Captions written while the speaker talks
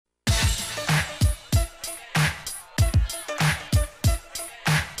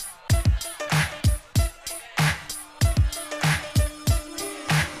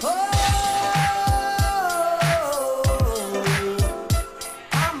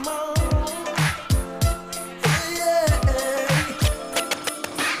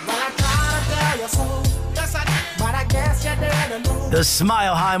The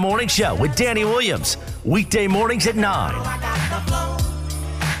Smile High Morning Show with Danny Williams. Weekday mornings at 9. I got the flow,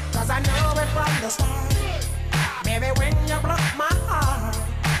 'cause I know it from the start. Baby, when you broke my heart,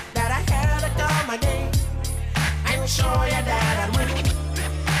 that I had to come again and show you that I'd win.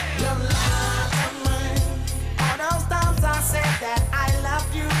 Your love of mine. All those times I said that I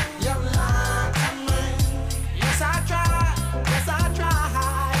love you. Your love of mine. Yes, I tried. Yes, I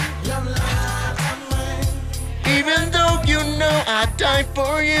tried. Your love of mine. Even though you know I died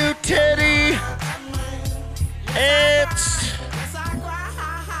for you, Teddy. It's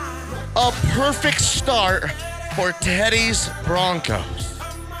a perfect start for Teddy's Broncos.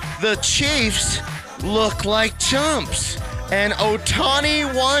 The Chiefs look like chumps, and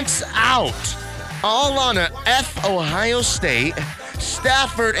Ohtani wants out. All on a F Ohio State.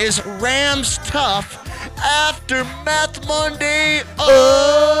 Stafford is Rams tough after Math Monday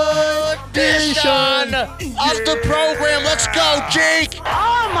edition of the program. Let's go, Jake.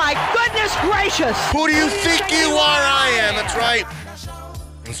 Oh my goodness gracious! Who do you think you are? I am. That's right.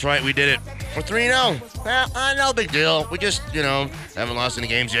 That's right. We did it. We're 3-0. No big deal. We just, haven't lost any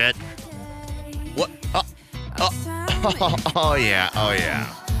games yet. What? Oh yeah. Oh yeah.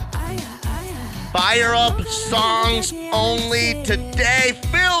 Fire up songs only today.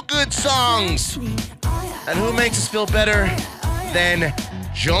 Feel good songs. And who makes us feel better than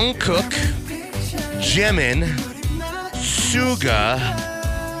Jungkook, Jimin, Suga,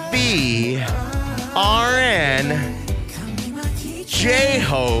 B, RN,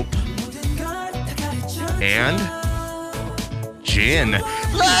 J-Hope, and Jin.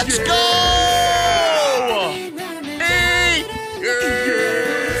 Let's go! Hey,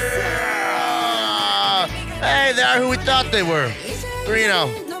 yeah. Hey, they're who we thought they were. 3-0.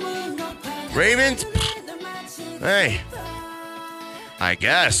 Ravens? Hey, I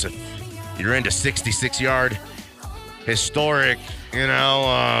guess if you're into 66-yard historic,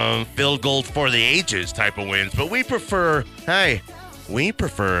 field goal for the ages type of wins. But we prefer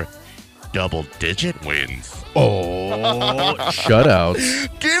double-digit wins. Oh, shutouts.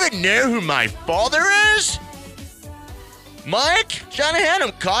 Do you even know who my father is? Mike Shanahan.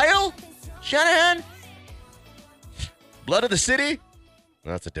 I'm Kyle Shanahan. Blood of the City?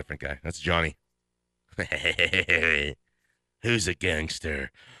 No, that's a different guy. That's Johnny. Who's a gangster?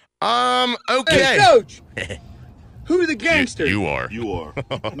 Okay. Hey, Coach! Who's the gangster? You are. You are.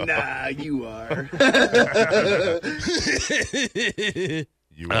 Nah, you are.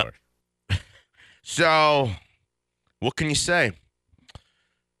 You are. So, what can you say?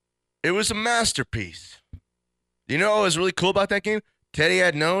 It was a masterpiece. You know what was really cool about that game? Teddy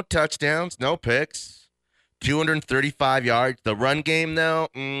had no touchdowns, no picks, 235 yards. The run game, though,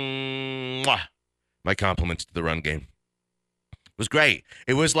 my compliments to the run game. It was great.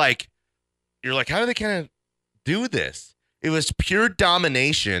 It was like, you're like, how do they kind of do this? It was pure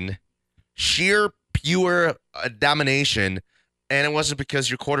domination, sheer pure domination, and it wasn't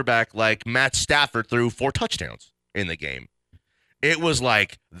because your quarterback, like Matt Stafford, threw 4 touchdowns in the game. It was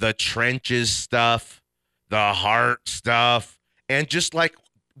like the trenches stuff, the heart stuff, and just like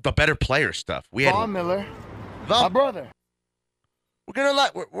the better player stuff. We had Von Miller, my brother.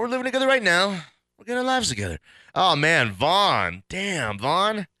 We're living together right now. We're getting our lives together. Oh man, Vaughn. Damn,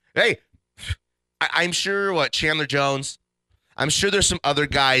 Vaughn. Hey, I'm sure Chandler Jones. I'm sure there's some other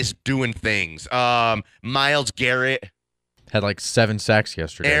guys doing things. Myles Garrett Had like 7 sacks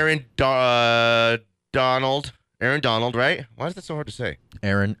yesterday. Aaron Donald, right? Why is that so hard to say?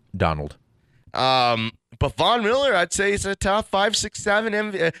 Aaron Donald. But Von Miller, I'd say, is a top 5, 6,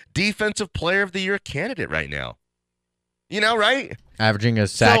 7 defensive player of the year candidate right now. Right? Averaging a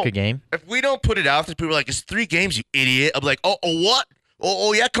sack a game. If we don't put it out there, people are like, it's 3 games, you idiot. I'm like, oh, what?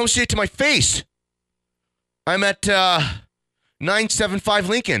 Oh, yeah, come say it to my face. I'm at 975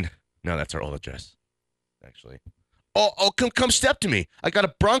 Lincoln. No, that's our old address, actually. Oh, come step to me. I got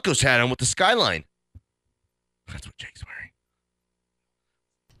a Broncos hat on with the skyline. That's what Jake's wearing.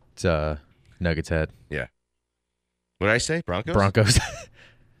 It's Nuggets head. Yeah. What did I say? Broncos? Broncos.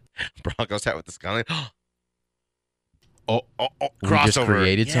 Broncos hat with the skyline. Oh, crossover. We just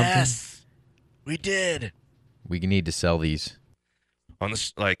created something? Yes, we did. We need to sell these. On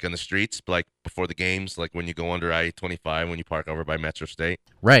the streets, like before the games, like when you go under I-25, when you park over by Metro State.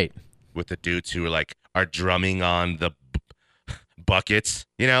 Right. With the dudes who are drumming on the buckets,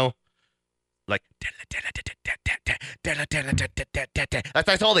 like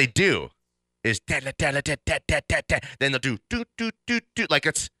that's all they do is then they'll do like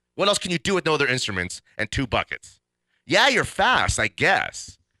it's what else can you do with no other instruments and 2 buckets? Yeah, you're fast, I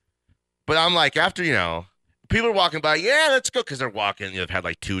guess, but I'm like after people are walking by, yeah, let's go, because they're walking. They've had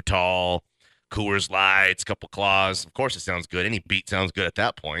like 2 tall Coors Lights, couple claws. Of course, it sounds good. Any beat sounds good at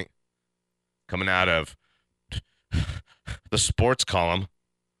that point. Coming out of the sports column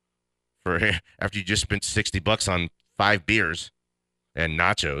for after you just spent $60 on 5 beers and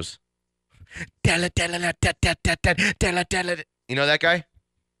nachos. You know that guy?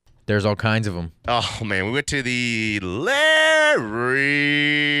 There's all kinds of them. Oh, man. We went to the Larry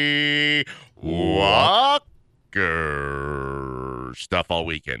Walker stuff all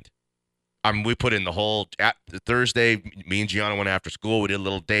weekend. We put in the whole Thursday. Me and Gianna went after school. We did a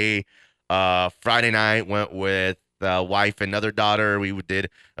little day. Friday night went with wife and another daughter. We did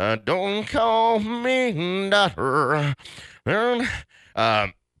Don't Call Me Daughter.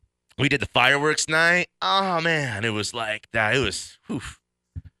 We did the fireworks night. Oh, man. It was like that. It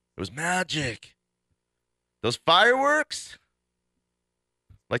was magic. Those fireworks,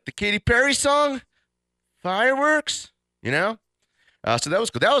 like the Katy Perry song, fireworks, you know? So that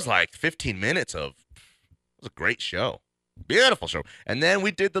was good. That was like 15 minutes of, it was a great show. Beautiful show. And then we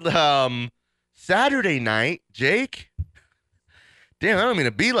did the Saturday night, Jake. Damn, I don't mean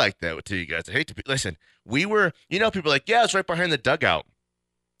to be like that to you guys. I hate to be, listen, we were, people are like, yeah, it's right behind the dugout.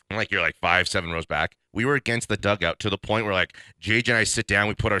 I'm like, you're like 5-7 rows back. We were against the dugout to the point where, like, JJ and I sit down,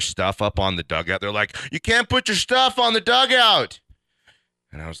 we put our stuff up on the dugout. They're like, you can't put your stuff on the dugout.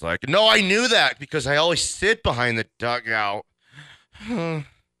 And I was like, no, I knew that because I always sit behind the dugout. I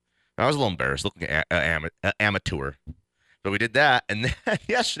was a little embarrassed looking at amateur. But we did that. And then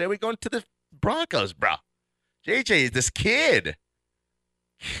yesterday we going to the Broncos, bro. JJ is this kid.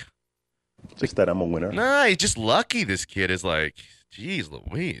 Just that I'm a winner. Nah, he's just lucky this kid is like, geez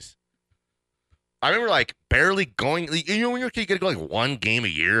Louise. I remember, like, barely going, when you're a kid, you got to go, like, one game a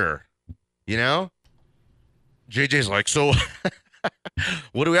year, JJ's like, so,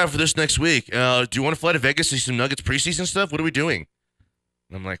 what do we have for this next week? Do you want to fly to Vegas to see some Nuggets preseason stuff? What are we doing?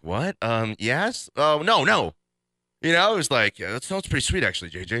 And I'm like, what? Yes? Oh, no. It was like, yeah, that sounds pretty sweet,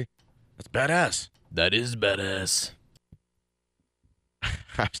 actually, JJ. That's badass. That is badass. I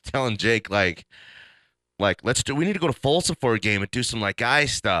was telling Jake, like, we need to go to Folsom for a game and do some, like, guy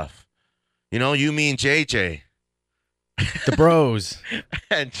stuff. You, me, and JJ. The bros.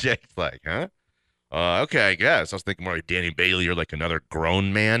 And Jake's like, huh? Okay, I guess. I was thinking more like Danny Bailey or like another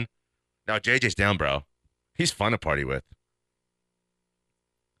grown man. No, JJ's down, bro. He's fun to party with.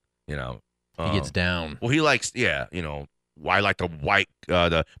 He gets down. Well, he likes, I like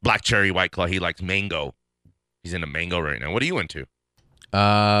the black cherry white claw. He likes mango. He's into mango right now. What are you into?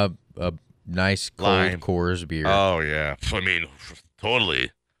 A nice cold Lime. Coors beer. Oh, yeah. I mean,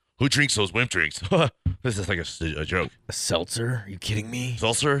 totally. Who drinks those wimp drinks? This is like a joke. A seltzer? Are you kidding me?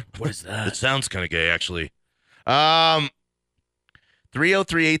 Seltzer? What is that? It sounds kind of gay, actually.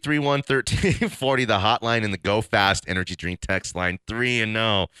 303-831-1340, the hotline, and the Go Fast energy drink text line.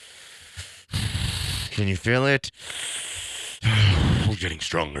 3-0. Can you feel it? We're getting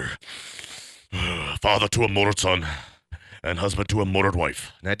stronger. Father to a murdered son and husband to a murdered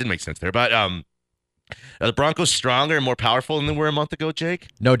wife. That didn't make sense there, but are the Broncos stronger and more powerful than they were a month ago, Jake?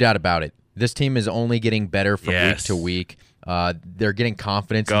 No doubt about it. This team is only getting better from week Yes. to week. They're getting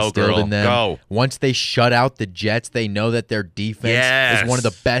confidence Go, instilled girl, in them. go. Once they shut out the Jets, they know that their defense Yes. is one of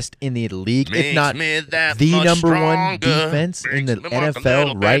the best in the league, Makes if not me that the much number one stronger. defense in the Makes me work a NFL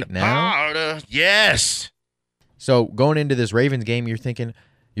little right bit now. harder. Yes. So going into this Ravens game, you're thinking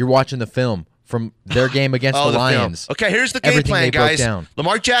you're watching the film from their game against the film. Lions. Okay, here's the game Everything plan, they broke guys. down.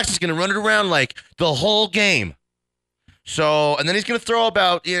 Lamar Jackson's going to run it around like the whole game. So, and then he's going to throw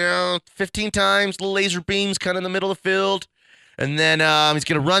about, 15 times, little laser beams kind of in the middle of the field. And then he's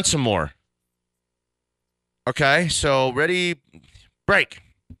going to run some more. Okay, so ready, break.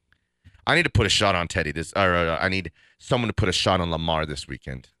 I need to put a shot on Teddy. I need someone to put a shot on Lamar this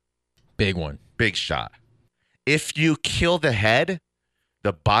weekend. Big one. Big shot. If you kill the head,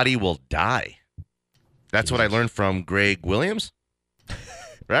 the body will die. That's what I learned from Greg Williams.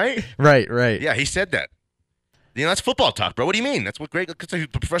 Right? Right. Yeah, he said that. That's football talk, bro. What do you mean? That's what Greg, because he's a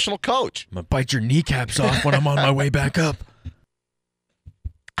professional coach. I'm going to bite your kneecaps off when I'm on my way back up.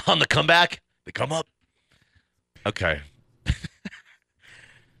 On the comeback, they come up. Okay. If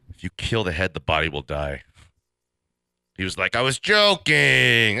you kill the head, the body will die. He was like, I was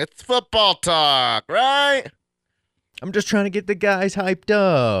joking. It's football talk, right? I'm just trying to get the guys hyped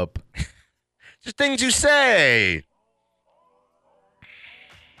up. Just things you say.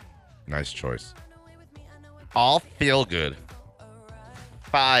 Nice choice. All feel good.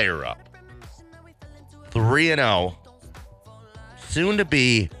 Fire up. 3-0. Soon to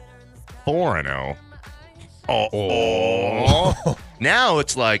be 4-0. Oh. Now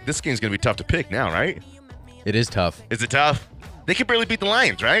it's like this game's going to be tough to pick now, right? It is tough. Is it tough? They could barely beat the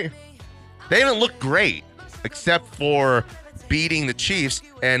Lions, right? They haven't looked great, except for beating the Chiefs.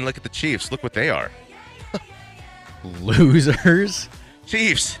 And look at the Chiefs. Look what they are. Losers.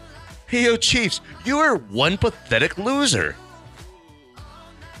 Chiefs. Hey, yo, Chiefs. You are one pathetic loser.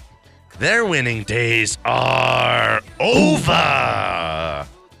 Their winning days are over.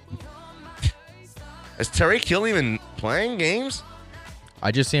 Is Tyreek Hill even playing games?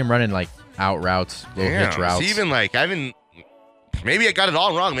 I just see him running like out routes, little hitch routes. Even like maybe I got it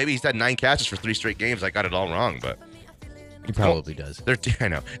all wrong. Maybe he's had 9 catches for 3 straight games. I got it all wrong, but He probably does. I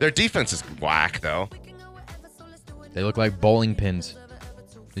know their defense is whack though. They look like bowling pins.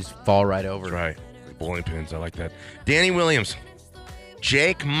 They just fall right over. That's right, bowling pins. I like that. Danny Williams,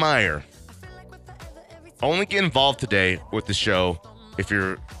 Jake Meyer. Only get involved today with the show if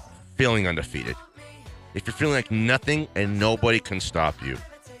you're feeling undefeated. If you're feeling like nothing and nobody can stop you.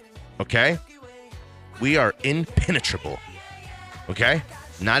 Okay? We are impenetrable. Okay?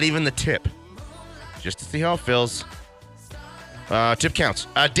 Not even the tip. Just to see how it feels. Tip counts.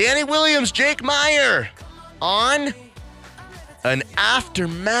 Danny Williams, Jake Meyer on an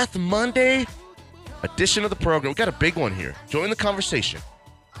Aftermath Monday edition of the program. We got a big one here. Join the conversation.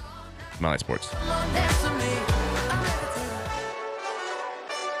 Mile High Sports.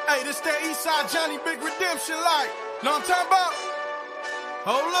 Hey, this that Eastside Johnny Big Redemption like. Know what I'm talking about?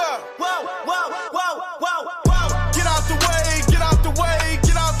 Hold up. Whoa, whoa, whoa, whoa, whoa. Get out the way, get out the way,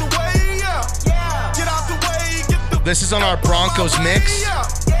 get out the way, yeah. Get out the way, get the This is on our Broncos mix. yeah.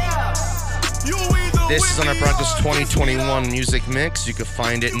 This is on our Broncos 2021 music mix. You can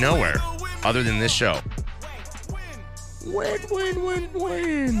find it nowhere other than this show. Win.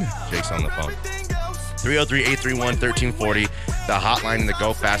 Jake's on the phone. 303-831-1340. The hotline and the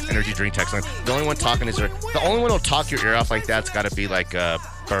Go Fast Energy Drink text line. The only one talking is the only one who'll talk your ear off like that's got to be like a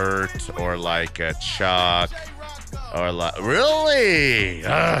Bert or like a Chuck or like really.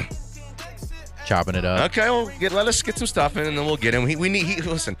 Chopping it up. Okay, well, let us get some stuff in, and then we'll get in.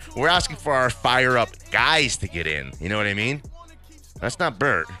 Listen, we're asking for our fire-up guys to get in. You know what I mean? That's not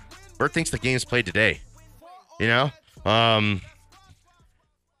Bert. Bert thinks the game's played today. You know?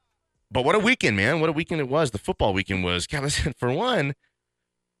 But what a weekend, man. What a weekend it was. The football weekend was. God, listen, for one,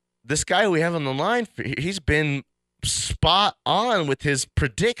 this guy we have on the line, he's been spot on with his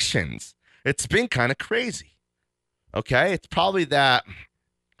predictions. It's been kind of crazy. Okay? It's probably that,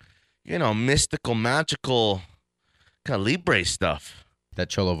 mystical, magical kind of Libre stuff. That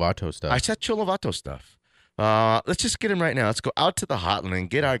Cholovato stuff. I said Cholovato stuff. Let's just get him right now. Let's go out to the hotline and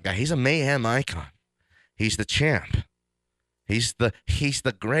get our guy. He's a mayhem icon. He's the champ. He's the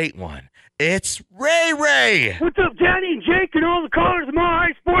great one. It's Ray Ray. What's up, Danny and Jake and all the callers of Mile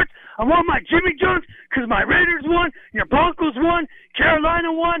High Sports? I want my Jimmy Jones because my Raiders won, your Broncos won,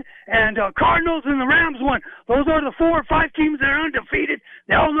 Carolina won, and Cardinals and the Rams won. Those are the 4 or 5 teams that are undefeated.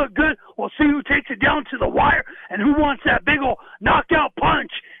 They all look good. We'll see who takes it down to the wire and who wants that big old knockout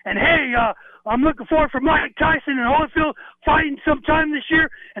punch. And, hey, I'm looking forward for Mike Tyson and Holyfield fighting sometime this year.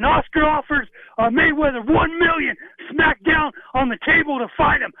 And Oscar offers Mayweather $1 million smack down on the table to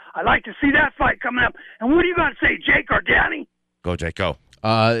fight him. I'd like to see that fight coming up. And what do you got to say, Jake or Danny? Go, Jake, go.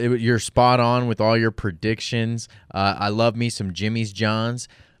 You're spot on with all your predictions. I love me some Jimmy's Johns.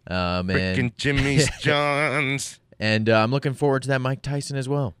 Freaking Jimmy's Johns. And I'm looking forward to that Mike Tyson as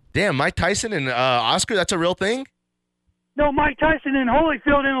well. Damn, Mike Tyson and Oscar, that's a real thing? No, Mike Tyson and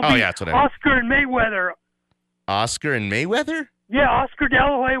Holyfield, and it'll be that's what I meant. Oscar and Mayweather. Oscar and Mayweather? Yeah, Oscar De La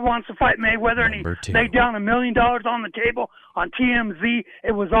Hoya wants to fight Mayweather, and Number he 2. laid down $1 million on the table on TMZ.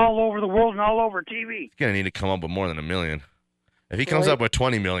 It was all over the world and all over TV. He's going to need to come up with more than $1 million. If he comes up with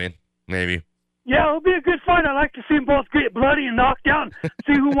 20 million, maybe. Yeah, it'll be a good fight. I'd like to see them both get bloody and knocked out and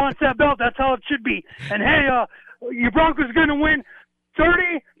see who wants that belt. That's how it should be. And, hey, your Broncos are going to win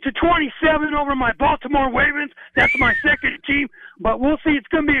 30-27 over my Baltimore Ravens. That's my second team. But we'll see. It's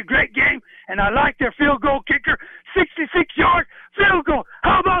going to be a great game. And I like their field goal kicker. 66-yard field goal.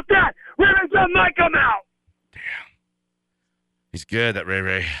 How about that? Ravens might come out. Damn. He's good, that Ray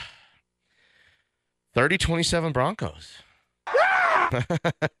Ray. 30-27 Broncos.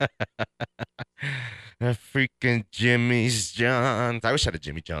 Freaking Jimmy's Johns. I wish I had a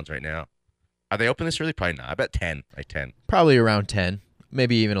Jimmy John's right now. Are they open this early? Probably not. I bet 10. Like 10. Probably around 10,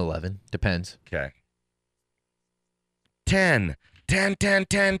 maybe even 11. Depends. Okay. 10. 10, 10,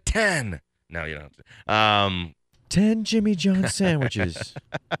 10, 10. No, you don't have to. 10 Jimmy John's sandwiches.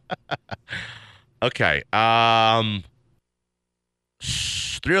 Okay.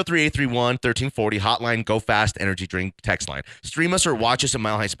 303-831-1340, hotline, Go Fast Energy Drink text line. Stream us or watch us at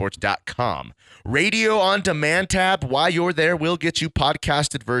milehighsports.com. Radio on demand tab. While you're there, we'll get you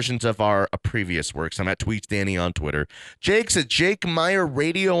podcasted versions of our previous works. I'm at Tweets Danny on Twitter. Jake's at Jake Meyer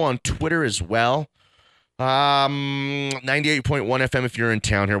Radio on Twitter as well. 98.1 FM if you're in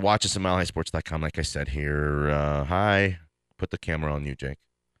town here. Watch us at milehighsports.com. Like I said here. Hi. Put the camera on you, Jake.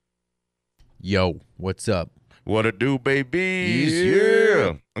 Yo, what's up? What it do, baby?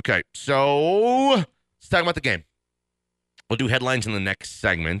 Yeah. Okay, so let's talk about the game. We'll do headlines in the next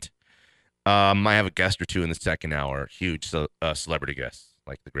segment. Might have a guest or two in the second hour. Huge celebrity guests,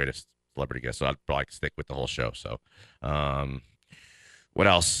 like the greatest celebrity guests. So I'd probably stick with the whole show. So, what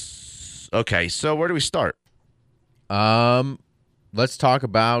else? Okay, so where do we start? Let's talk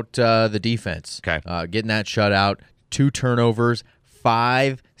about the defense. Okay. Getting that shutout, 2 turnovers,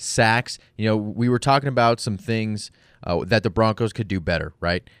 5 sacks. You know, we were talking about some things that the Broncos could do better,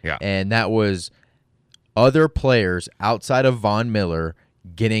 right? Yeah. And that was other players outside of Von Miller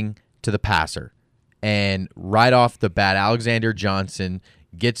getting to the passer. And right off the bat, Alexander Johnson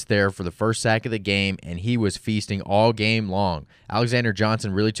gets there for the first sack of the game, and he was feasting all game long. Alexander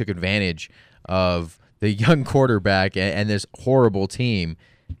Johnson really took advantage of the young quarterback and this horrible team,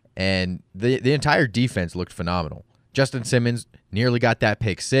 and the entire defense looked phenomenal. Justin Simmons nearly got that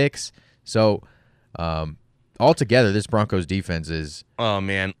pick 6. So, altogether, this Broncos defense is... Oh,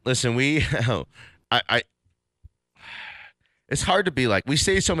 man. Listen, it's hard to be like, we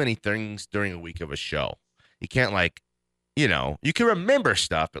say so many things during a week of a show. You can't you can remember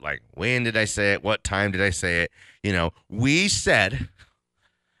stuff, but like, when did I say it? What time did I say it? We said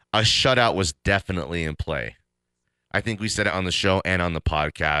a shutout was definitely in play. I think we said it on the show and on the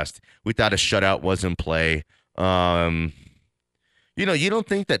podcast. We thought a shutout was in play. You don't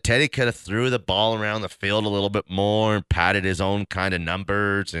think that Teddy could have threw the ball around the field a little bit more and padded his own kind of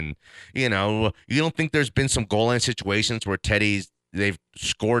numbers, and you don't think there's been some goal line situations where they've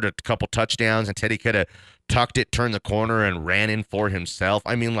scored a couple touchdowns and Teddy could have tucked it, turned the corner, and ran in for himself.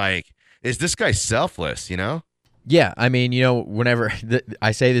 I mean, like, is this guy selfless? Yeah, I mean, whenever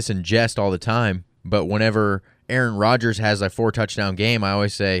I say this in jest all the time, but whenever Aaron Rodgers has a 4-touchdown game, I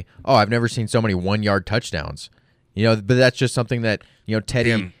always say, "Oh, I've never seen so many 1-yard touchdowns." But that's just something that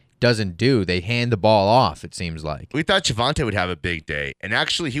Teddy doesn't do. They hand the ball off, it seems like. We thought Javonte would have a big day, and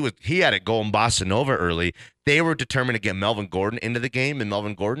actually he had it going Bossa Nova early. They were determined to get Melvin Gordon into the game, and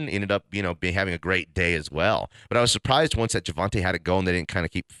Melvin Gordon ended up having a great day as well. But I was surprised once that Javonte had it going, they didn't kind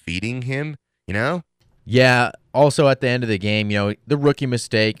of keep feeding him. Yeah. Also, at the end of the game, the rookie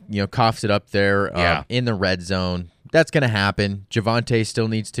mistake, coughs it up there in the red zone. That's going to happen. Javonte still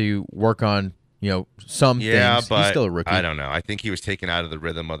needs to work on some things. But he's still a rookie. I don't know. I think he was taken out of the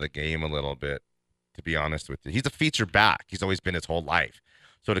rhythm of the game a little bit, to be honest with you. He's a feature back. He's always been his whole life.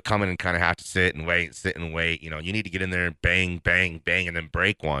 So to come in and kind of have to sit and wait, you need to get in there and bang, bang, bang, and then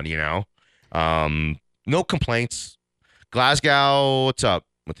break one, No complaints. Glasgow, what's up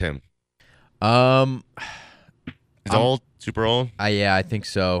with him? He's old, super old? Yeah, I think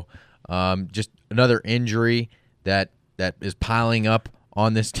so. Just another injury that is piling up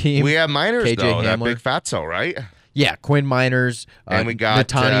on this team. We have Miners, KJ though, Hamler. that big fatso, right? Yeah, Quinn Miners, and we got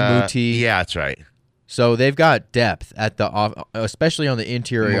Natani Muti. Yeah, that's right. So they've got depth at especially on the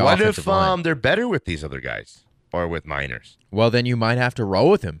interior What offensive if line. they're better with these other guys or with Miners? Well, then you might have to roll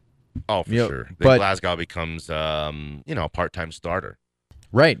with him. Oh, for sure. Then Glasgow becomes, a part-time starter.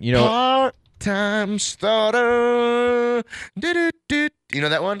 Right. Part-time starter. Do-do-do. You know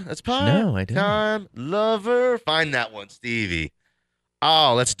that one? That's No, I didn't. Part-time lover. Find that one, Stevie.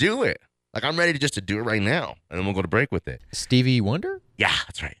 Oh, let's do it. Like, I'm ready to do it right now, and then we'll go to break with it. Stevie Wonder? Yeah,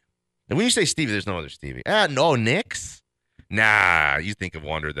 that's right. And when you say Stevie, there's no other Stevie. No, Knicks? Nah, you think of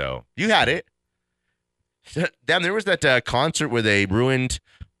Wonder, though. You had it. Damn, there was that concert where they ruined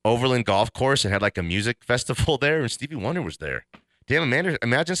Overland Golf Course and had like a music festival there, and Stevie Wonder was there. Damn,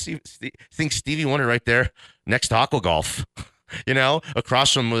 imagine seeing Stevie Wonder right there next to Aqua Golf,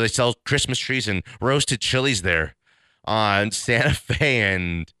 across from where they sell Christmas trees and roasted chilies there on Santa Fe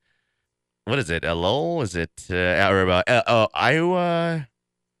and what is it? Lowell? Is it Iowa?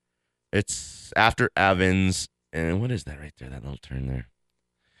 It's after Evans, and what is that right there? That little turn there.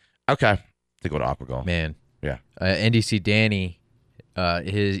 Okay, to go to Aqua Golf. Man, yeah. NDC Danny.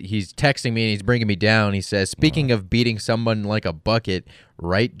 He's texting me and he's bringing me down. He says, speaking of beating someone like a bucket,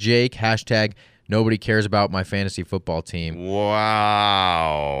 right, Jake? # nobody cares about my fantasy football team.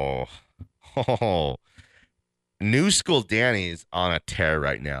 Wow. Oh. New School Danny's on a tear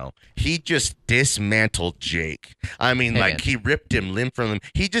right now. He just dismantled Jake. I mean, Hey, like man. he ripped him limb from limb.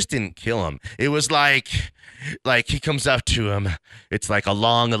 He just didn't kill him. It was like he comes up to him. It's like a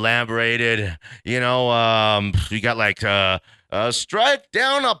long, elaborated, you got like strike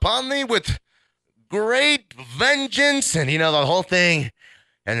down upon thee with great vengeance, and the whole thing.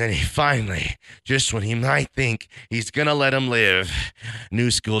 And then he finally, just when he might think he's gonna let him live, New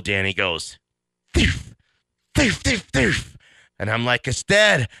School Danny goes, thief, thief, thief, thief. And I'm like, it's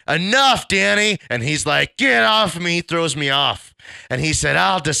dead. Enough, Danny. And he's like, get off me. He throws me off. And he said,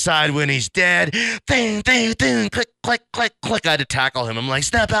 I'll decide when he's dead. Ding, ding, ding. Click, click, click, click. I had to tackle him. I'm like,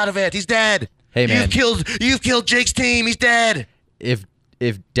 snap out of it. He's dead. Hey, man. You've killed Jake's team. He's dead. If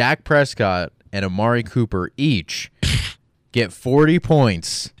Dak Prescott and Amari Cooper each get 40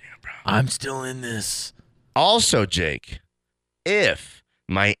 points, I'm still in this. Also, Jake, if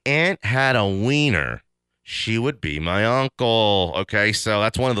my aunt had a wiener, she would be my uncle. Okay, so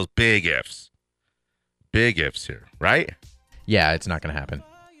that's one of those big ifs. Big ifs here, right? Yeah, it's not going to happen.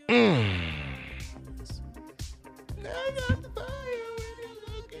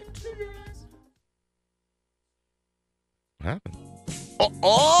 What happened?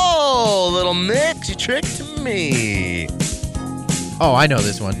 Oh, little mix. You tricked me. Oh, I know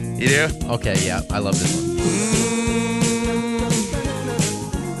this one. You do? Okay, yeah, I love this one.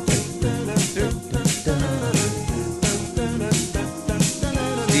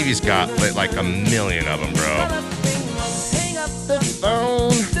 Stevie's got like a million of them, bro. Hang up the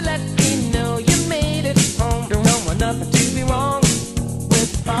phone to let me know you made it home. Don't want nothing to be wrong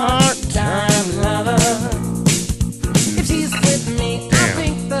with part-time lover. If she's with me, I'll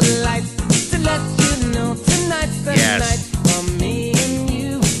blink the lights to let you know tonight's the night for me and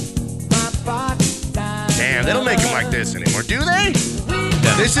you. My part-time Damn, they don't make them like this anymore, do they?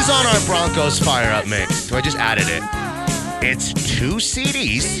 This is on our Broncos Fire Up mix, so I just added it. It's 2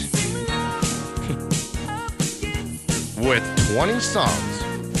 CDs with 20 songs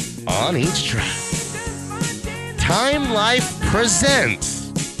on each track. Time Life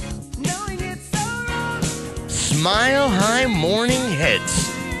presents Smile High Morning Hits,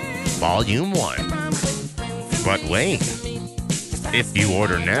 Volume 1. But wait, if you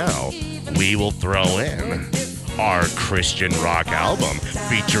order now, we will throw in our Christian rock album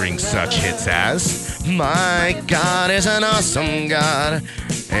featuring such hits as My God is an Awesome God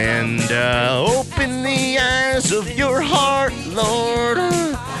and Open the Eyes of Your Heart, Lord.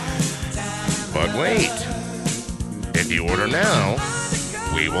 But wait, if you order now,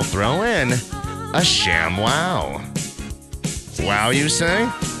 we will throw in a Sham Wow. Wow, you say?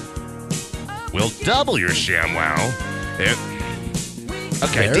 We'll double your Sham Wow.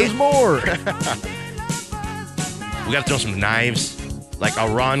 Okay, There's more. We gotta throw some knives, like a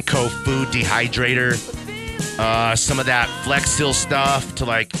Ronco food dehydrator, some of that Flex Seal stuff to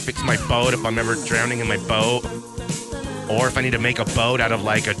like fix my boat if I'm ever drowning in my boat, or if I need to make a boat out of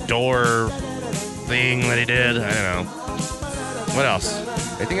like a door thing that he did. I don't know. What else?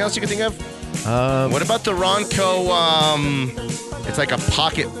 Anything else you can think of? What about the Ronco? It's like a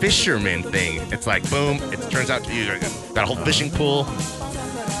pocket fisherman thing. It's like boom. It turns out to you got a whole fishing pool.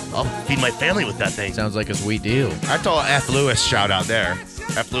 I'll feed my family with that thing. Sounds like a sweet deal. I told F. Lewis shout out there.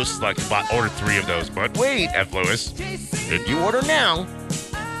 F. Lewis is like ordered 3 of those. But wait, F. Lewis, if you order now.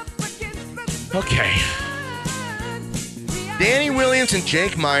 Okay. Danny Williams and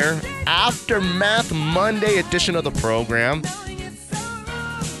Jake Meyer, Aftermath Monday edition of the program.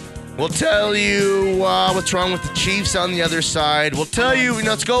 We'll tell you what's wrong with the Chiefs on the other side. We'll tell you,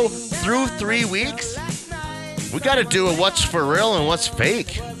 let's go through 3 weeks. We got to do a what's for real and what's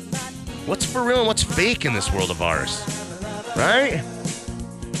fake. What's for real and what's fake in this world of ours? Right?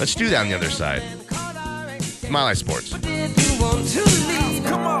 Let's do that on the other side. Smile Eye Sports.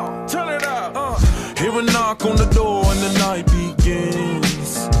 Come on, turn it up. Hear a knock on the door and the night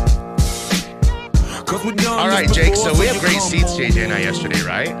begins. All right, Jake, so we have great seats, JJ and I, yesterday,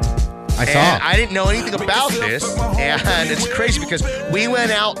 right? I saw. And I didn't know anything about this, and it's crazy because we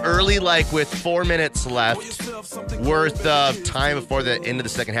went out early, like with 4 minutes left worth of time before the end of the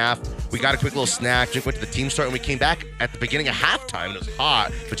second half. We got a quick little snack, went to the team store, and we came back at the beginning of halftime, and it was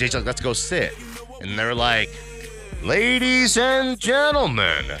hot. But JJ's like, let's go sit. And they're like, ladies and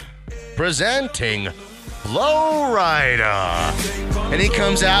gentlemen, presenting Flow Rider. And he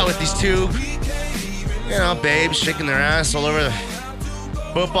comes out with these 2, babes shaking their ass all over the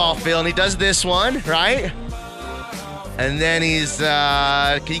football field, and he does this one, right? And then he's you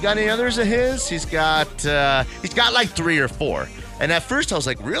got any others of his? He's got like 3 or 4. And at first I was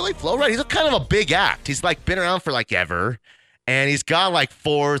like, really? Flow Rider? He's kind of a big act. He's like been around for like ever. And he's got like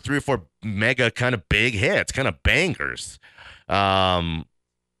 3 or 4 mega kind of big hits, kind of bangers,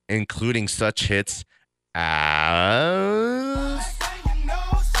 including such hits as...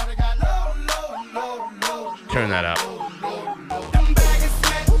 Turn that up.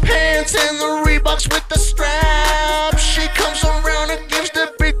 Pants and the Reeboks with the strap. She comes around and gives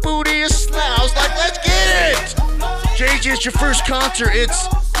the big booty a slap. I was like, let's get it. JJ, it's your first concert. It's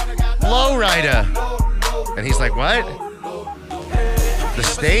Flowrider. And he's like, what? The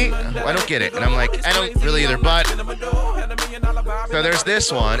state? I don't get it. And I'm like, I don't really either, but... So there's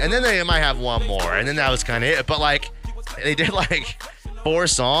this one. And then they might have one more. And then that was kind of it. But like, they did like 4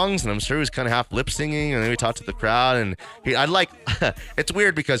 songs, and I'm sure he was kind of half lip singing, and then we talked to the crowd, and I'd like, it's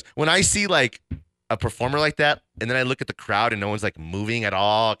weird because when I see like a performer like that, and then I look at the crowd and no one's like moving at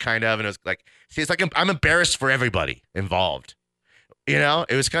all, kind of, and it was like, see, it's like I'm embarrassed for everybody involved, you know.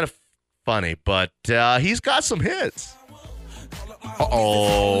 It was kind of funny, but he's got some hits.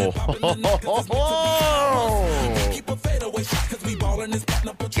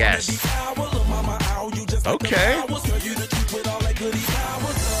 Yes. Okay.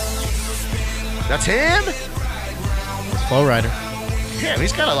 That's him? Flowrider. Damn,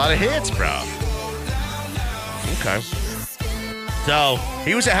 he's got a lot of hits, bro. Okay. So,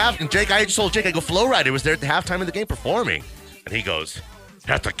 he was at half, and Jake, I just told Jake, I go, Flowrider was there at the halftime of the game performing. And he goes,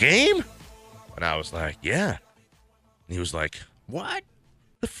 at the game? And I was like, yeah. And he was like, what?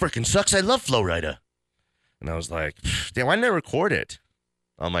 That freaking sucks. I love Flowrider. And I was like, damn, why didn't I record it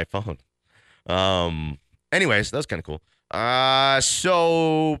on my phone? Anyways, that was kind of cool.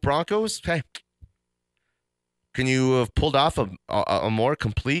 So, Broncos, hey. Can you have pulled off a more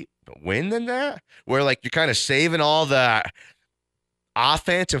complete win than that? Where, like, you're kind of saving all the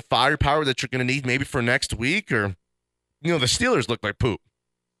offense and firepower that you're going to need maybe for next week? Or, you know, the Steelers look like poop.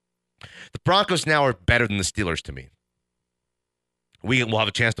 The Broncos now are better than the Steelers to me. We will have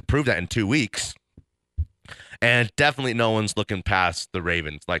a chance to prove that in 2 weeks. And definitely no one's looking past the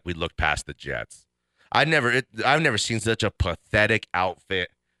Ravens like we look past the Jets. I've never seen such a pathetic outfit.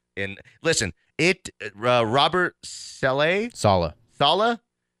 Listen, Robert Saleh,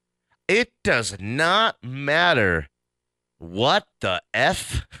 it does not matter what the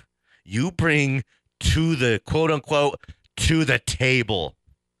F you bring to the quote-unquote to the table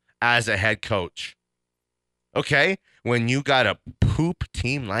as a head coach. Okay? When you got a poop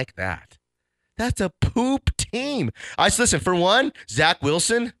team like that. That's a poop team. Listen, for one, Zach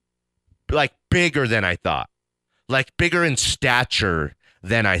Wilson, like bigger than I thought. Like bigger in stature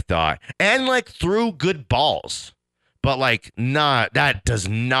than I thought. And like threw good balls. But like that does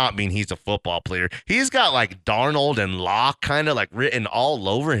not mean he's a football player. He's got like Darnold and Locke kind of like written all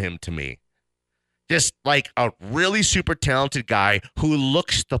over him to me. Just like a really super talented guy who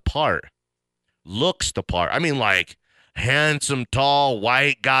looks the part. I mean, like, handsome, tall,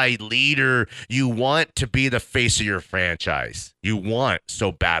 white guy leader. You want to be the face of your franchise. You want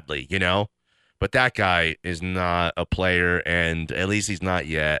so badly, you know? But that guy is not a player, and at least he's not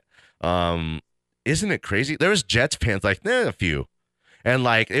yet. Isn't it crazy? There was Jets fans, like, a few. And,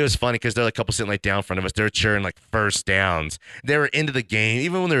 like, it was funny because there were a couple sitting, like, down in front of us. They were cheering, like, first downs. They were into the game,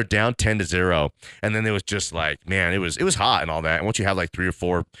 even when they were down 10-0. And then it was just like, man, it was hot and all that. And once you have, like, 3 or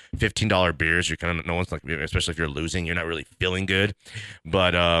 4 $15 beers, you're kind of, no one's, like, especially if you're losing, you're not really feeling good.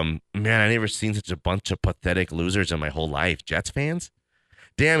 But, man, I never seen such a bunch of pathetic losers in my whole life. Jets fans?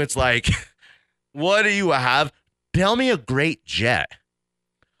 Damn, it's like, what do you have? Tell me a great Jet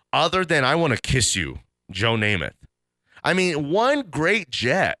other than I want to kiss you, Joe Namath. I mean, one great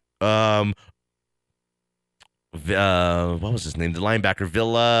Jet. What was his name? The linebacker,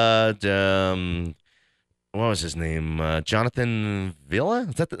 what was his name? Jonathan Villa?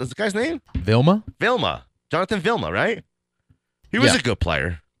 Is that the guy's name? Vilma. Jonathan Vilma, right? He was a good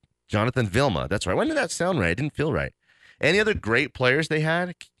player. Jonathan Vilma. That's right. When did that sound right? It didn't feel right. Any other great players they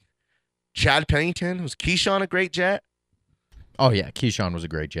had? Chad Pennington. Was Keyshawn a great Jet? Oh, yeah. Keyshawn was a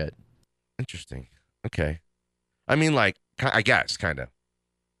great Jet. Interesting. Okay. I mean, like, I guess, kind of.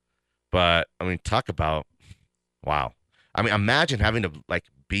 But, I mean, talk about, wow. I mean, imagine having to, like,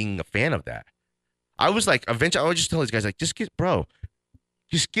 being a fan of that. I was like, eventually, I would just tell these guys, like, just get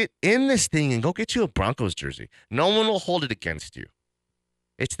in this thing and go get you a Broncos jersey. No one will hold it against you.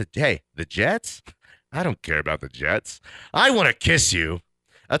 It's the Jets? I don't care about the Jets. I want to kiss you.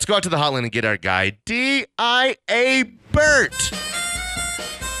 Let's go out to the hotline and get our guy, D.I.A. Burt.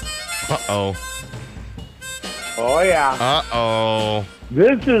 Uh-oh. Oh, yeah. Uh-oh.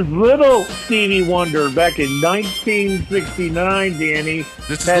 This is little Stevie Wonder back in 1969, Danny.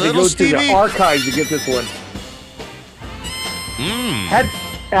 This is had to little go Stevie? to the archives to get this one.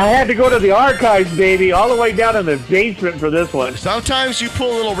 I had to go to the archives, baby, all the way down in the basement for this one. Sometimes you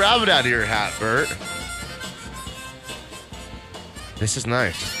pull a little rabbit out of your hat, Bert. This is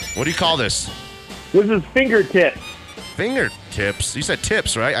nice. What do you call this? This is fingertips. Fingertips? You said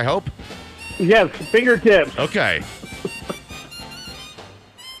tips, right? I hope? Yes, fingertips. Okay.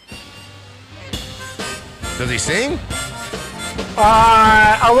 Does he sing?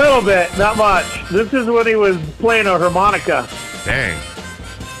 A little bit, not much. This is when he was playing a harmonica. Dang.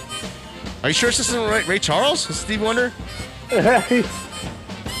 Are you sure this isn't Ray Charles? Stevie Wonder? Yes,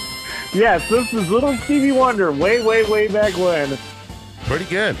 this is little Stevie Wonder, way back when. Pretty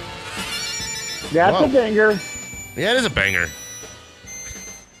good. That's Whoa. a banger. Yeah, it is a banger.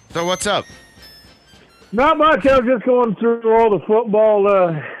 So what's up? Not much. I was just going through all the football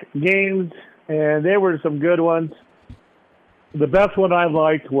games, and there were some good ones. The best one I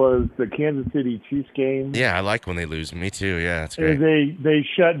liked was the Kansas City Chiefs game. Yeah, I like when they lose. Me too. Yeah, that's great. They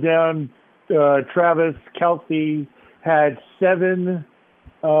shut down Travis Kelce, had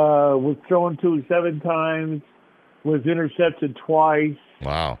was thrown to 7 times, was intercepted twice.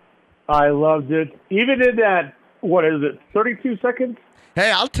 Wow. I loved it. Even in that, 32 seconds? Hey,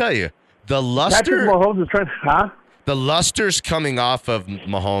 I'll tell you, the luster. Patrick Mahomes is trying to, The luster's coming off of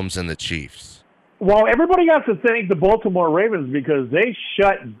Mahomes and the Chiefs. Well, everybody has to thank the Baltimore Ravens because they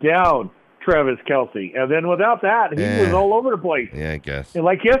shut down Travis Kelce. And then without that, he was all over the place. Yeah, I guess. And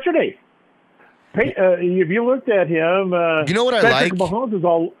like yesterday, if you looked at him, you know what I Patrick like? Mahomes is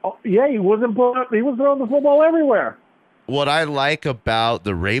he was throwing the football everywhere. What I like about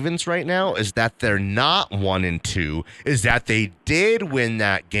the Ravens right now is that they're not 1-2. Is that they did win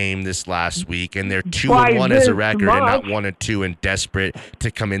that game this last week, and they're 2-1 as a record, and not 1-2 and desperate to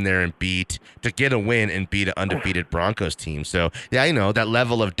come in there and to get a win and beat an undefeated Broncos team. So yeah, I know that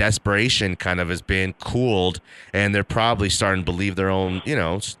level of desperation kind of has been cooled, and they're probably starting to believe their own,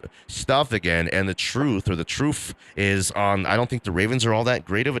 stuff again. And the truth is I don't think the Ravens are all that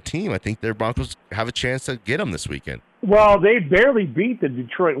great of a team. I think their Broncos have a chance to get them this weekend. Well, they barely beat the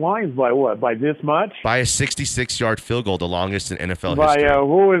Detroit Lions by what? By this much? By a 66-yard field goal, the longest in NFL by, history.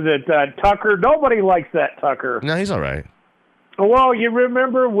 Who is it? Tucker? Nobody likes that Tucker. No, he's all right. Well, you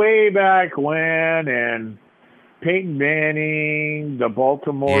remember way back when, and Peyton Manning, the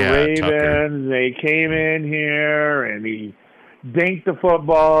Baltimore Ravens, Tucker. They came in here, and he dinked the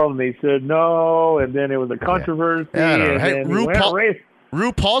football, and they said no, and then it was a controversy. Yeah, I don't know. And Hey, then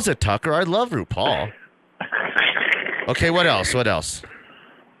RuPaul's a Tucker. I love RuPaul. Okay, what else? And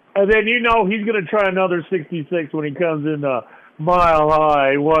then he's going to try another 66 when he comes in Mile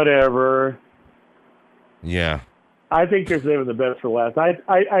High, whatever. Yeah. I think they're saving the best for last.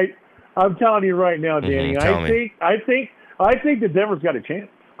 I'm telling you right now, Danny. I think the Denver's got a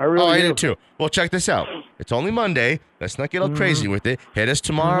chance. I really do. I do too. Well, check this out. It's only Monday. Let's not get all crazy with it. Hit us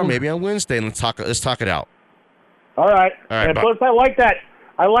tomorrow, maybe on Wednesday, and let's talk it out. All right. And plus, I like that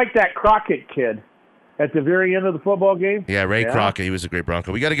Crockett kid. At the very end of the football game? Yeah, Ray Crockett. He was a great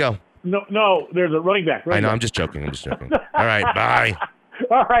Bronco. We got to go. No, there's a running back. I know. I'm just joking. All right, bye.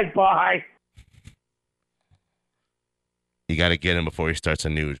 All right, bye. You got to get him before he starts a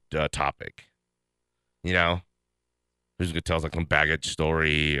new topic. Who's going to tell us some baggage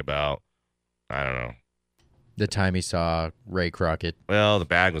story about, I don't know. The time he saw Ray Crockett. Well, the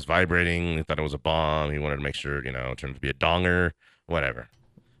bag was vibrating. He thought it was a bomb. He wanted to make sure, it turned out to be a donger, whatever.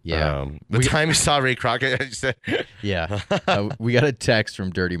 Yeah. The time he saw Ray Crockett, you said. Yeah. We got a text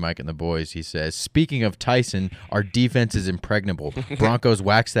from Dirty Mike and the boys. He says, speaking of Tyson, our defense is impregnable. Broncos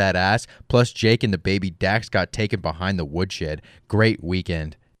waxed that ass. Plus, Jake and the baby Dax got taken behind the woodshed. Great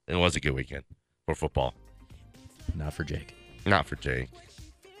weekend. It was a good weekend for football. Not for Jake. Not for Jake.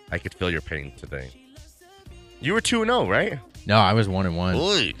 I could feel your pain today. You were 2-0, right? No, I was 1-1.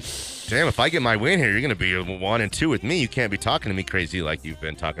 Boy, damn! If I get my win here, you're gonna be 1-2 with me. You can't be talking to me crazy like you've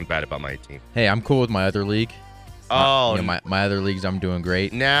been talking bad about my team. Hey, I'm cool with my other league. Oh, my other leagues, I'm doing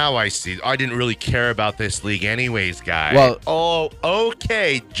great. Now I see. I didn't really care about this league, anyways, guy. Well,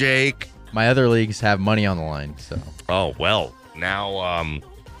 okay, Jake. My other leagues have money on the line, so. Oh well, now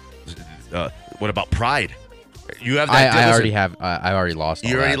what about Pride? You have that. I already lost.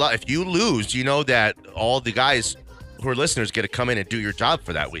 You already lost. If you lose, you know that all the guys who are listeners get to come in and do your job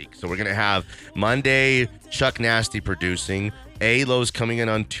for that week. So we're going to have Monday, Chuck Nasty producing. A-Lo's coming in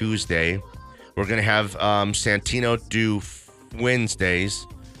on Tuesday. We're going to have Santino do Wednesdays.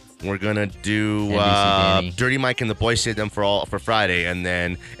 We're going to do Dirty Mike and the boys save them for Friday. And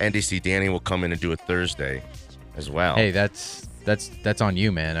then NDC Danny will come in and do a Thursday as well. Hey, that's on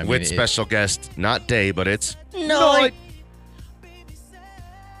you, man. I With mean, special guest, not day, but it's night.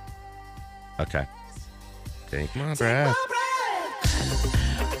 Okay. Take my breath.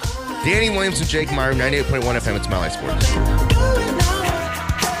 Danny Williams and Jake Meyer, 98.1 FM. It's Mile High Sports.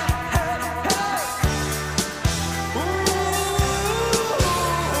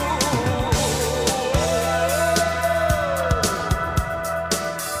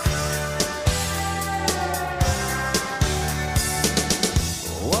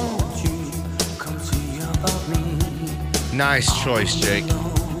 Nice choice, Jake.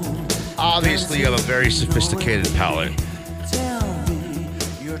 Obviously, you have a very sophisticated palate.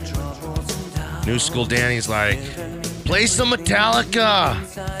 New School Danny's like, play some Metallica.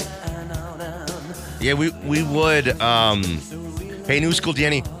 Yeah, we would. Hey, New School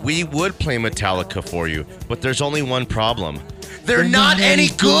Danny, we would play Metallica for you, but there's only one problem. They're not any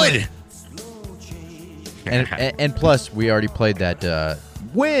good. And plus, we already played that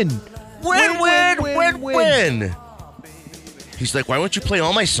win. He's like, why won't you play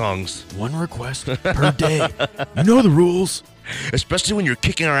all my songs? One request per day. You know the rules. Especially when you're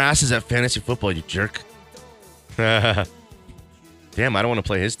kicking our asses at fantasy football, you jerk. Damn, I don't want to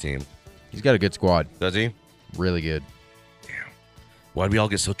play his team. He's got a good squad. Does he? Really good. Damn. Why'd we all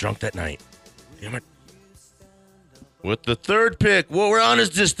get so drunk that night? Damn it. With the third pick, what we're on is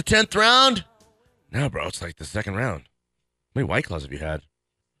this, the 10th round? No, bro, it's like the second round. How many White Claws have you had?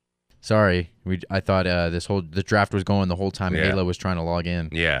 Sorry, I thought the draft was going the whole time. Yeah. Alo was trying to log in.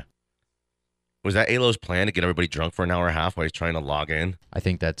 Yeah. Was that Alo's plan to get everybody drunk for an hour and a half while he's trying to log in? I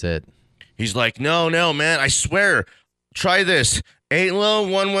think that's it. He's like, no, man, I swear. Try this. Alo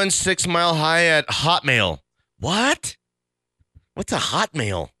 116 Mile High at Hotmail. What? What's a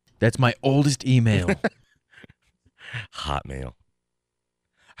Hotmail? That's my oldest email. Hotmail.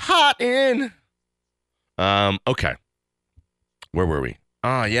 Hot in. Okay. Where were we?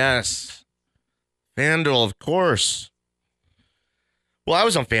 Ah, yes. FanDuel, of course. Well, I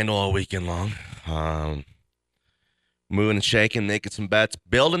was on FanDuel all weekend long. Moving and shaking, making some bets,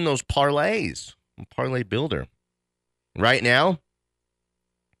 building those parlays. I'm a parlay builder. Right now,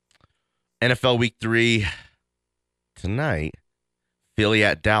 NFL Week 3 tonight, Philly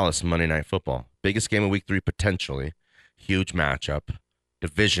at Dallas, Monday Night Football. Biggest game of Week 3 potentially. Huge matchup.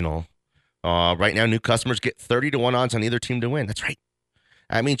 Divisional. Right now, new customers get 30-1 odds on either team to win. That's right.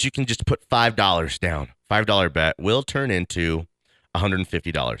 That means you can just put $5 down. $5 bet will turn into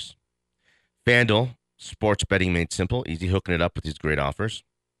 $150. FanDuel, sports betting made simple. Easy hooking it up with these great offers.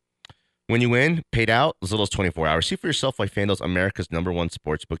 When you win, paid out as little as 24 hours. See for yourself why FanDuel's America's #1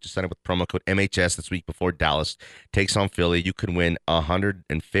 sportsbook. Just sign up with promo code MHS this week before Dallas takes on Philly. You could win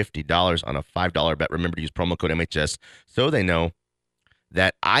 $150 on a $5 bet. Remember to use promo code MHS so they know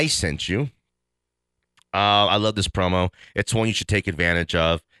that I sent you. I love this promo. It's one you should take advantage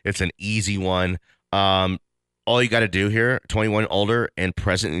of. It's an easy one. All you got to do here, 21 older and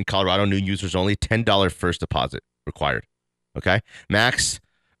present in Colorado, new users only, $10 first deposit required. Okay? Max,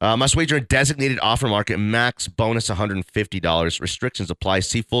 must wager in designated offer market, max bonus $150. Restrictions apply.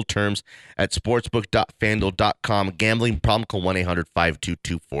 See full terms at sportsbook.fanduel.com. Gambling problem, call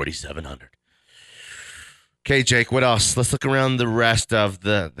 1-800-522-4700. Okay, Jake, what else? Let's look around the rest of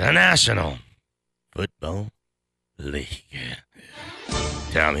the National Football League.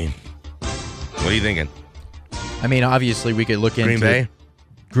 Tell me, what are you thinking? I mean, obviously, we could look into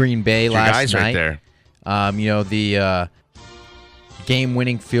Green Bay Your last guys night. Right there. The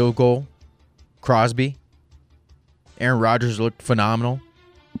game-winning field goal, Crosby. Aaron Rodgers looked phenomenal.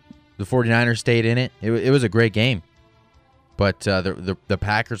 The 49ers stayed in it. It was a great game. But the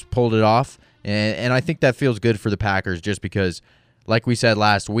Packers pulled it off, and I think that feels good for the Packers just because, like we said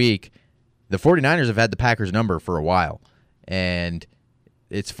last week, the 49ers have had the Packers number for a while, and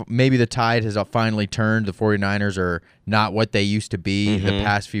it's maybe the tide has finally turned. The 49ers are not what they used to be the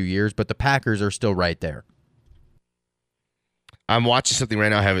past few years, but the Packers are still right there. I'm watching something right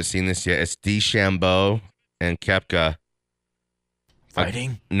now. I haven't seen this yet. It's DeChambeau and Koepka.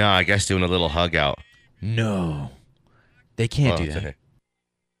 Fighting? No, I guess doing a little hug out. No. They can't do that. Okay.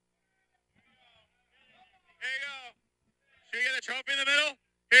 Here you go. Should we get the trophy in the middle?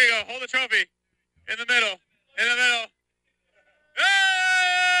 Here you go. Hold the trophy. In the middle. In the middle. Hey!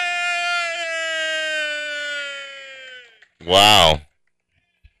 Wow.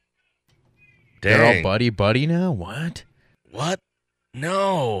 Dang. They're all buddy now? What? What?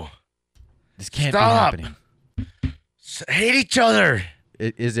 No. This can't Stop. be happening. Hate each other.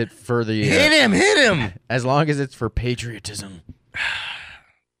 Is it for the... Hit him. As long as it's for patriotism.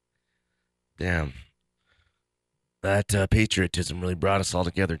 Damn. That patriotism really brought us all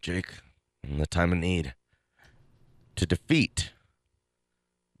together, Jake, in the time of need. To defeat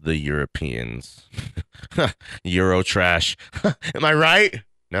the Europeans. Euro trash. Am I right?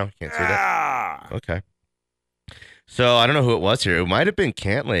 No, can't say that. Okay. So I don't know who it was here. It might have been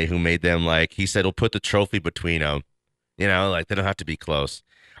Cantlay who made them like, he said he'll put the trophy between them. You know, like they don't have to be close.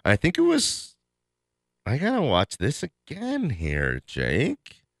 I think it was, I got to watch this again here,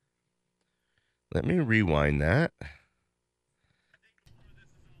 Jake. Let me rewind that.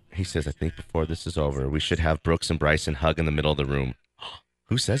 He says, I think before this is over, we should have Brooks and Bryson hug in the middle of the room.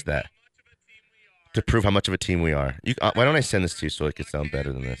 Who says that? To prove how much of a team we are. Why don't I send this to you so it could sound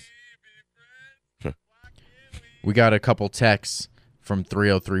better than this? We got a couple texts from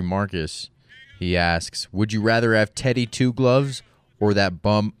 303 Marcus. He asks, would you rather have Teddy Two Gloves or that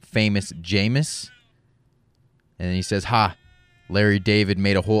bum famous Jameis? And he says, ha, Larry David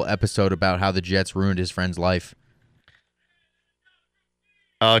made a whole episode about how the Jets ruined his friend's life.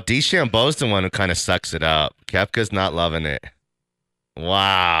 Oh, DeChambeau's the one who kind of sucks it up. Koepka's not loving it.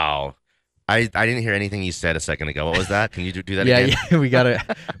 Wow. I didn't hear anything you said a second ago. What was that? Can you do that again? Yeah, we got a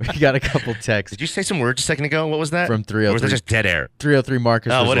couple texts. Did you say some words a second ago? What was that? From 303. Or was that just dead air? 303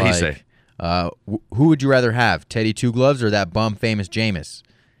 Marcus was what did like, he say? Who would you rather have, Teddy Two Gloves or that bum famous Jameis?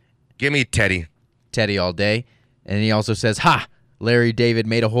 Give me Teddy. Teddy all day. And he also says, ha, Larry David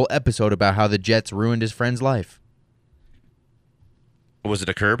made a whole episode about how the Jets ruined his friend's life. Was it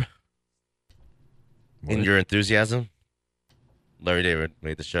a curb? In your enthusiasm? Larry David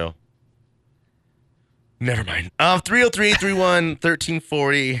made the show. Never mind.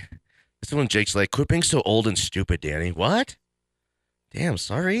 303-831-1340. This is when Jake's like, quit being so old and stupid, Danny. What? Damn,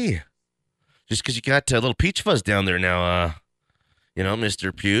 sorry. Just because you got a little peach fuzz down there now,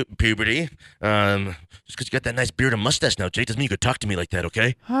 Mr. Puberty. Just because you got that nice beard and mustache now, Jake, doesn't mean you could talk to me like that,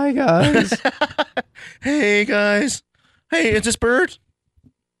 okay? Hi, guys. Hey, guys. Hey, is this Bird?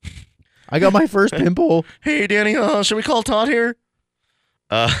 I got my first pimple. Hey, Danny, should we call Todd here?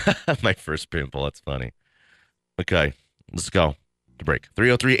 My first pimple. That's funny. Okay, let's go to break.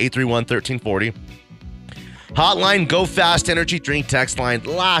 303-831-1340. Hotline, Go Fast Energy Drink text line.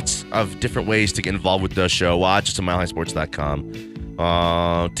 Lots of different ways to get involved with the show. Watch us at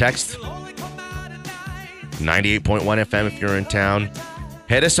milehighsports.com. Text 98.1 FM if you're in town.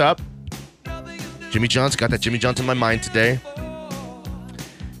 Hit us up. Jimmy John's got that Jimmy John's in my mind today.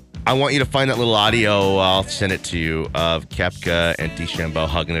 I want you to find that little audio. I'll send it to you of Koepka and DeChambeau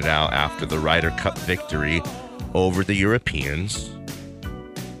hugging it out after the Ryder Cup victory over the Europeans.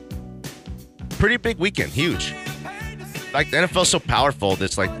 Pretty big weekend, huge. Like the NFL's so powerful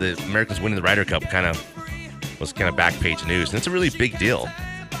that's like the Americans winning the Ryder Cup was back page news, and it's a really big deal.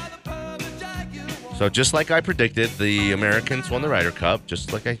 So just like I predicted, the Americans won the Ryder Cup.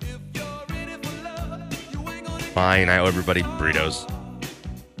 Just like fine, I owe everybody burritos.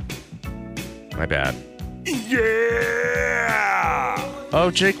 My bad. Yeah!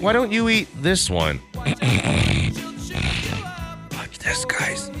 Oh, Jake, why don't you eat this one? Watch this,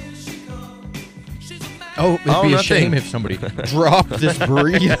 guys. Oh, it'd be a shame if somebody dropped this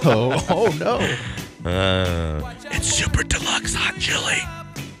burrito. Oh, no. It's super deluxe hot chili.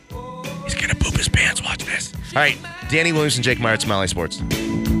 He's going to poop his pants. Watch this. All right, Danny Williams and Jake Meyer at Smiley Sports.